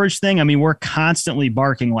cold storage thing. I mean, we're constantly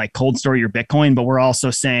barking like cold store your Bitcoin, but we're also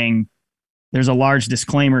saying there's a large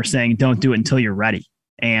disclaimer saying don't do it until you're ready.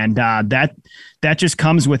 And that just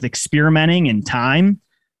comes with experimenting and time.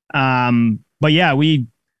 But yeah, we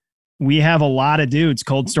have a lot of dudes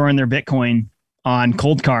cold storing their Bitcoin on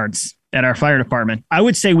cold cards at our fire department. I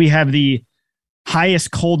would say we have the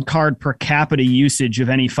highest cold card per capita usage of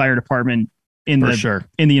any fire department in the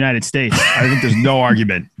United States. I think there's no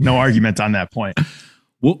argument on that point.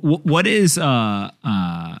 What is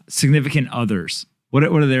significant others? What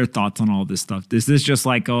are their thoughts on all this stuff? Is this just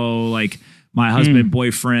like my husband,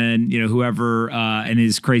 boyfriend, whoever, and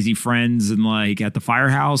his crazy friends and like at the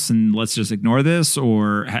firehouse, and let's just ignore this?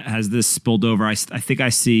 Or has this spilled over? I think I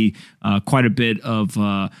see quite a bit of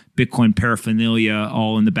Bitcoin paraphernalia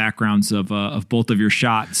all in the backgrounds of both of your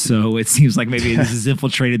shots. So it seems like maybe this has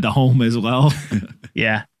infiltrated the home as well.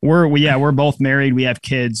 Yeah, we're both married. We have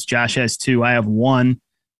kids. Josh has 2. I have 1.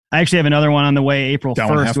 I actually have another one on the way April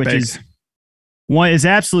 1st, which is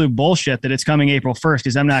absolute bullshit that it's coming April 1st,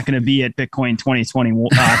 because I'm not going to be at Bitcoin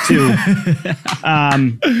 2022.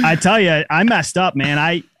 I tell you, I messed up,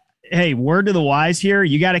 man. Hey, word to the wise here.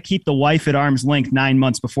 You got to keep the wife at arm's length 9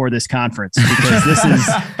 months before this conference, because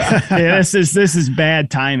this is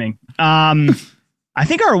bad timing. I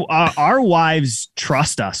think our wives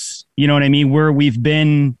trust us. You know what I mean? We've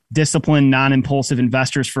been disciplined, non-impulsive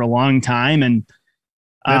investors for a long time, and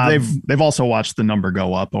they've also watched the number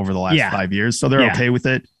go up over the last 5 years, so they're okay with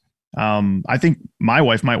it. I think my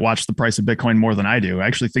wife might watch the price of Bitcoin more than I do. I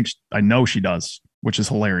actually think I know she does, which is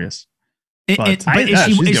hilarious. But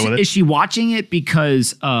is she watching it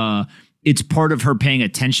because it's part of her paying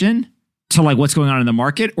attention to like what's going on in the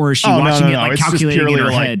market, or is she watching it like calculating in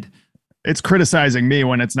her head? it's criticizing me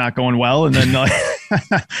when it's not going well. And then like,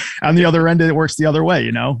 on the other end, it works the other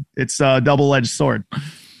way. It's a double-edged sword.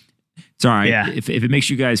 It's all right. Yeah. If it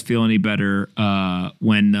makes you guys feel any better,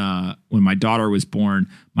 when my daughter was born,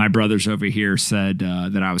 my brothers over here said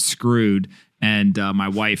that I was screwed. And my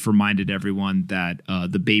wife reminded everyone that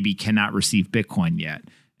the baby cannot receive Bitcoin yet.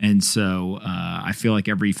 And so I feel like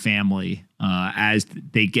every family, as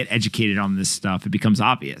they get educated on this stuff, it becomes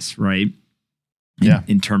obvious, right? Yeah.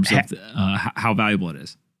 In terms of how valuable it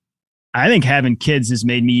is. I think having kids has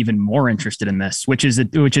made me even more interested in this, which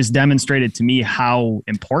has demonstrated to me how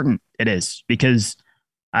important it is, because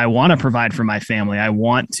I want to provide for my family. I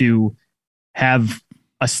want to have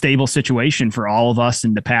a stable situation for all of us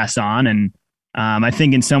and to pass on. And I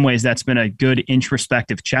think in some ways that's been a good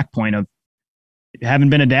introspective checkpoint of having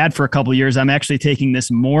been a dad for a couple of years. I'm actually taking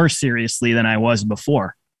this more seriously than I was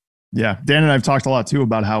before. Yeah. Dan and I've talked a lot too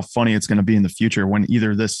about how funny it's going to be in the future when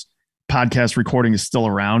either this podcast recording is still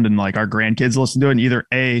around and like our grandkids listen to it, and either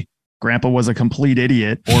A, Grandpa was a complete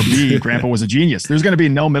idiot, or B, Grandpa was a genius. There's going to be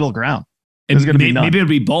no middle ground. There's going to be none. Maybe it'll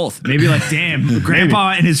be both. Maybe like, damn,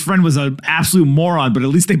 Grandpa and his friend was an absolute moron, but at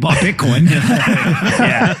least they bought Bitcoin.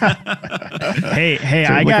 Yeah. Hey,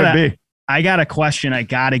 So I got a question I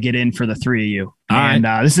got to get in for the three of you. All and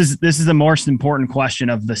this is the most important question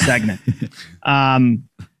of the segment. I'm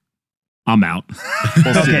out.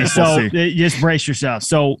 Okay, so just brace yourself.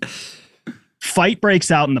 So fight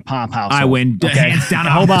breaks out in the Pomp House. I win. Hands down.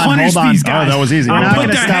 Hold on. These guys. Oh, that was easy. I'll put gonna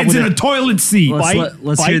their stop heads with in it. a toilet seat. Let's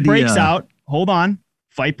hear Fight the, breaks out. Hold on.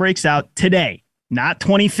 Fight breaks out today. Not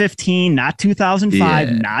 2015, not 2005,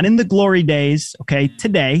 Yeah. not in the glory days. Okay,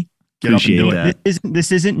 today. Get up and do Appreciate it. that.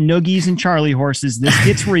 This isn't noogies and Charlie horses. This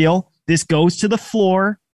gets real. This goes to the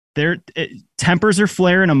floor. Tempers are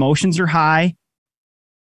flaring, emotions are high.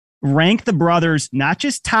 Rank the brothers, not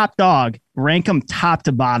just top dog, rank them top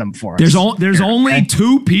to bottom for us. There's only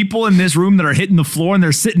two people in this room that are hitting the floor, and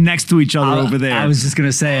they're sitting next to each other over there. I was just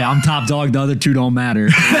gonna say I'm top dog. The other two don't matter.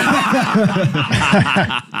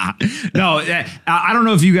 No, I don't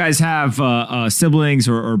know if you guys have siblings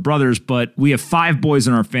or brothers, but we have 5 boys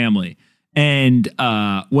in our family. And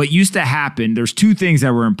what used to happen, there's 2 things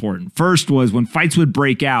that were important. First was when fights would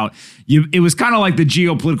break out, it was kind of like the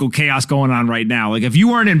geopolitical chaos going on right now. Like if you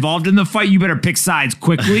weren't involved in the fight, you better pick sides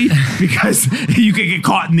quickly because you could get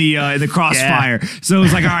caught in the crossfire. Yeah. So it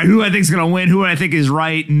was like, all right, who do I think is going to win? Who do I think is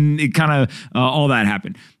right? And it kind of all that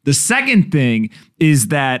happened. The second thing is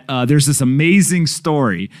that there's this amazing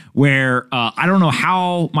story where I don't know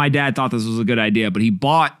how my dad thought this was a good idea, but he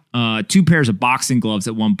bought 2 pairs of boxing gloves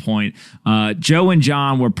at one point. Joe and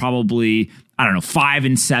John were probably, I don't know, 5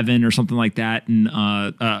 and 7 or something like that. And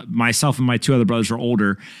myself and my 2 other brothers are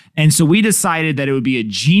older. And so we decided that it would be a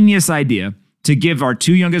genius idea to give our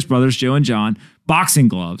 2 youngest brothers, Joe and John, boxing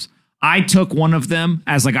gloves. I took one of them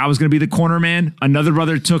as like I was going to be the corner man. Another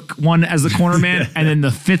brother took one as the corner man. And then the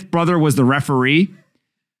 5th brother was the referee.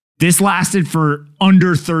 This lasted for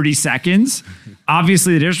under 30 seconds.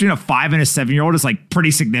 Obviously, the difference between a 5 and a 7-year-old is like pretty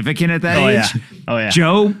significant at that age. Yeah. Oh, yeah.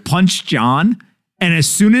 Joe punched John. And as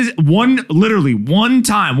soon as one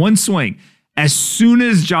swing, as soon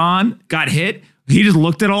as John got hit, he just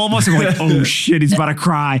looked at all of us and went, oh shit, he's about to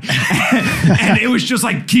cry. And it was just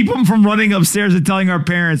like, keep him from running upstairs and telling our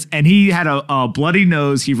parents. And he had a bloody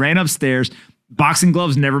nose. He ran upstairs. Boxing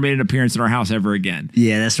gloves never made an appearance in our house ever again.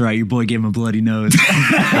 Yeah, that's right. Your boy gave him a bloody nose.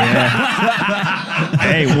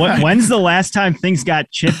 Hey, when's the last time things got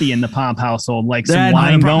chippy in the Pomp household? Like some That-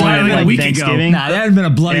 wine probably going like a at week like ago. Thanksgiving? Nah, there hasn't been a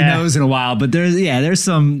bloody Yeah. nose in a while, but there's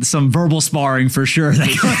some verbal sparring for sure that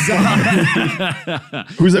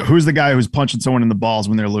goes on. Who's the guy who's punching someone in the balls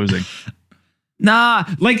when they're losing? Nah,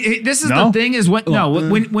 like this is No? the thing is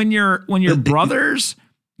when your brothers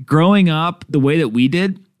growing up the way that we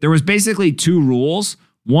did, there was basically 2 rules.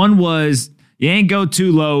 One was you ain't go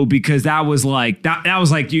too low because that was like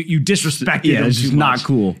you disrespected Yeah, them it's too just much. not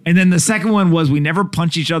cool. And then the second one was we never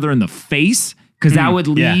punch each other in the face because that would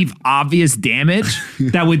leave obvious damage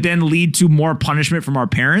that would then lead to more punishment from our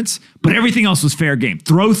parents. But everything else was fair game.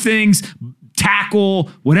 Throw things, tackle,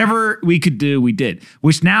 whatever we could do, we did.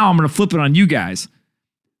 Which now I'm going to flip it on you guys.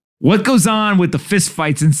 What goes on with the fist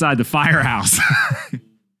fights inside the firehouse?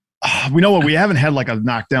 We know what we haven't had like a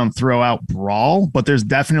knockdown throw out brawl, but there's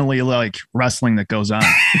definitely like wrestling that goes on.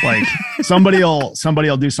 Like somebody'll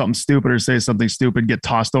do something stupid or say something stupid, get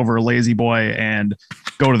tossed over a lazy boy and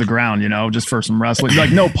go to the ground, just for some wrestling.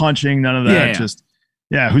 Like no punching, none of that. Yeah. Just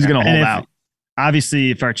who's gonna hold out?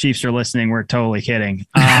 Obviously, if our Chiefs are listening, we're totally kidding.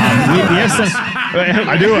 We have some.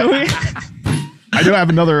 I do have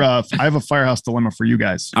another. I have a firehouse dilemma for you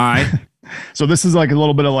guys. All right. So this is like a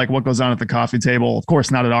little bit of like what goes on at the coffee table. Of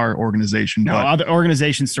course, not at our organization. No, but other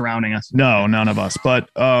organizations surrounding us. no, none of us. But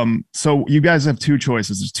so you guys have two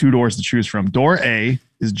choices. There's two doors to choose from. Door A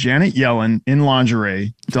is Janet Yellen in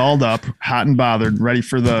lingerie, dolled up, hot and bothered, ready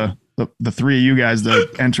for the three of you guys to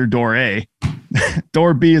enter door A.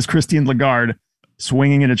 Door B is Christine Lagarde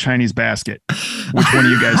swinging in a Chinese basket. Which one are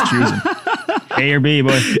you guys choosing? A or B,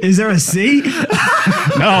 boy. Is there a C?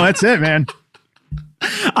 No, that's it, man.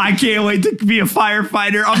 I can't wait to be a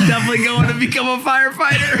firefighter. I'm definitely going to become a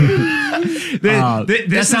firefighter.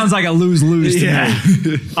 That sounds like a lose-lose to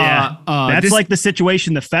me. Yeah. That's like the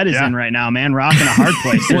situation the Fed is in right now, man. Rocking a hard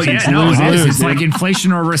place. Well, yeah, it's like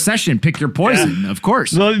inflation or recession. Pick your poison, of course.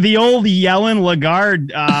 The old Yellen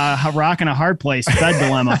Lagarde rocking a hard place Fed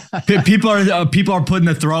dilemma. People are putting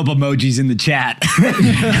the throw up emojis in the chat.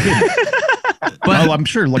 But I'm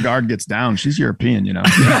sure Lagarde gets down. She's European, you know.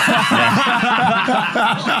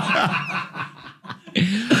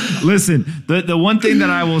 Listen, the one thing that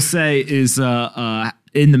I will say is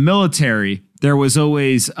in the military, there was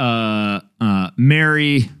always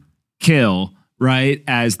marry, kill, right?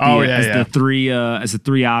 As the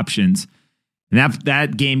three options. And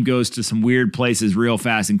that game goes to some weird places real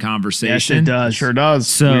fast in conversation. Yes, it does. Sure does.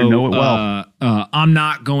 So you know it well. I'm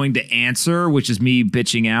not going to answer, which is me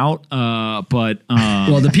bitching out. But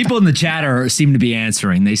well, the people in the chat seem to be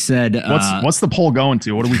answering. They said, what's the poll going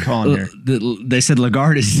to? What are we calling here? They said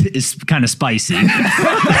Lagarde is kind of spicy.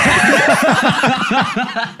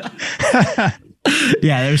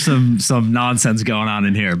 Yeah, there's some nonsense going on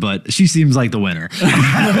in here, but she seems like the winner.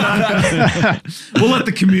 We'll let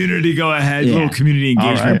the community go ahead. Yeah. Little community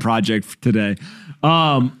engagement project for today.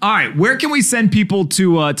 All right, where can we send people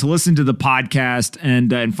to listen to the podcast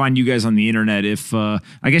and find you guys on the internet? If I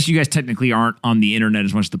guess you guys technically aren't on the internet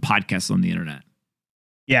as much as the podcast is on the internet.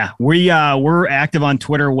 Yeah, we're active on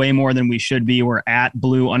Twitter way more than we should be. We're at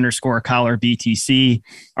blue_collar BTC.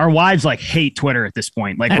 Our wives hate Twitter at this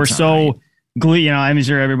point. Like, we're so glee, I'm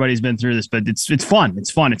sure everybody's been through this, but it's fun.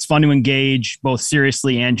 It's fun. It's fun to engage both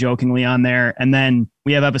seriously and jokingly on there. And then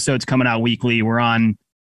we have episodes coming out weekly. We're on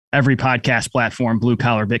every podcast platform, Blue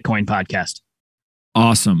Collar Bitcoin Podcast.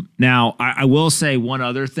 Awesome. Now, I will say one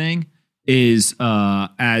other thing is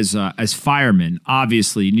as firemen,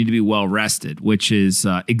 obviously you need to be well rested, which is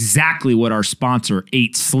exactly what our sponsor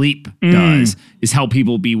 8 Sleep does, is help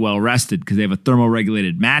people be well rested because they have a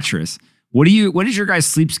thermoregulated mattress. What is your guys'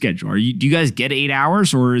 sleep schedule? Do you guys get 8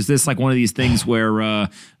 hours, or is this like one of these things where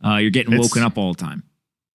you're getting woken up all the time?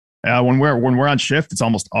 When we're on shift, it's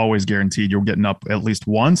almost always guaranteed you're getting up at least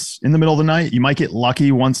once in the middle of the night. You might get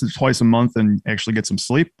lucky once or twice a month and actually get some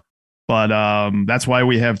sleep, but that's why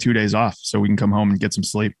we have 2 days off, so we can come home and get some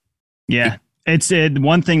sleep. Yeah. It's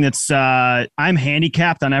one thing that's I'm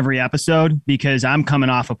handicapped on every episode because I'm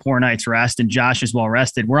coming off a poor night's rest and Josh is well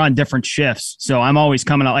rested. We're on different shifts, so I'm always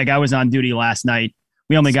coming out. Like, I was on duty last night.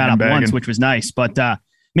 We only got up once, which was nice. But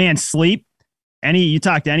man, sleep. You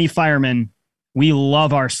talk to any fireman, we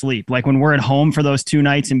love our sleep. Like, when we're at home for those 2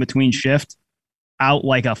 nights in between shift, out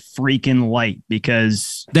like a freaking light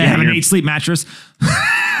because they have an 8 Sleep mattress.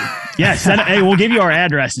 Yeah, hey, we'll give you our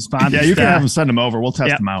addresses, Bob. Yeah, you can have them send them over. We'll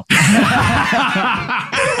test them out.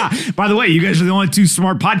 By the way, you guys are the only 2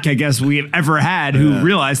 smart podcast guests we have ever had who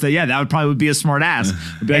realized that, that would probably be a smart ass.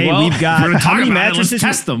 We've got how many mattresses? Let's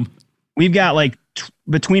test them. We've got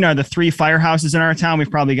between the 3 firehouses in our town, we've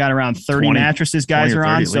probably got around 30 mattresses guys are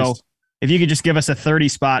on. So if you could just give us a 30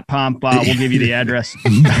 spot pump, we'll give you the address.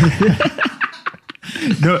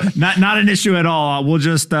 No, not an issue at all. We'll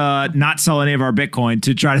just not sell any of our Bitcoin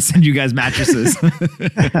to try to send you guys mattresses.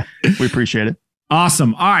 We appreciate it.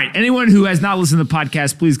 Awesome. All right. Anyone who has not listened to the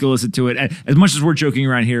podcast, please go listen to it. As much as we're joking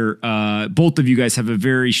around here, both of you guys have a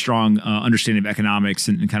very strong understanding of economics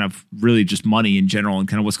and kind of really just money in general and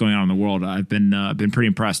kind of what's going on in the world. I've been pretty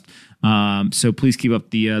impressed. So please keep up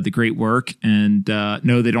the great work, and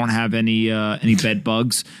no, they don't have any bed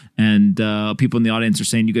bugs. And people in the audience are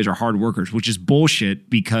saying you guys are hard workers, which is bullshit,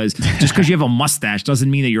 because just because you have a mustache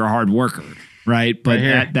doesn't mean that you're a hard worker. Right. But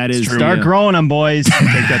that is start growing them, boys.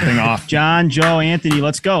 Take that thing off. John, Joe, Anthony,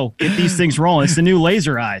 let's go. Get these things rolling. It's the new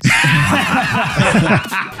laser eyes.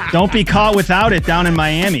 Don't be caught without it down in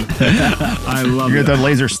Miami. I love it. You get that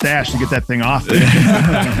laser stash to get that thing off.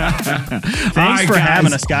 Thanks for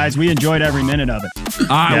having us, guys. We enjoyed every minute of it.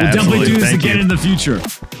 All right. We'll definitely do this again in the future.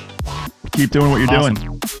 Keep doing what you're doing.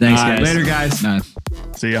 Thanks, guys. Later, guys.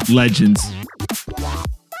 See ya. Legends.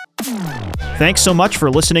 Thanks so much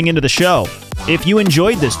for listening into the show. If you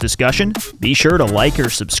enjoyed this discussion, be sure to like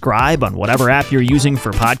or subscribe on whatever app you're using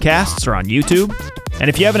for podcasts or on YouTube. And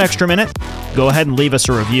if you have an extra minute, go ahead and leave us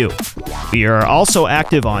a review. We are also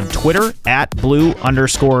active on Twitter at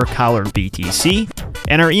blue_collarbtc,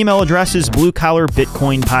 and our email address is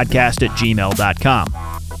bluecollarbitcoinpodcast@gmail.com.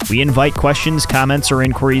 We invite questions, comments, or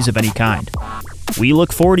inquiries of any kind. We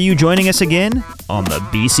look forward to you joining us again on the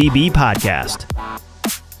BCB Podcast.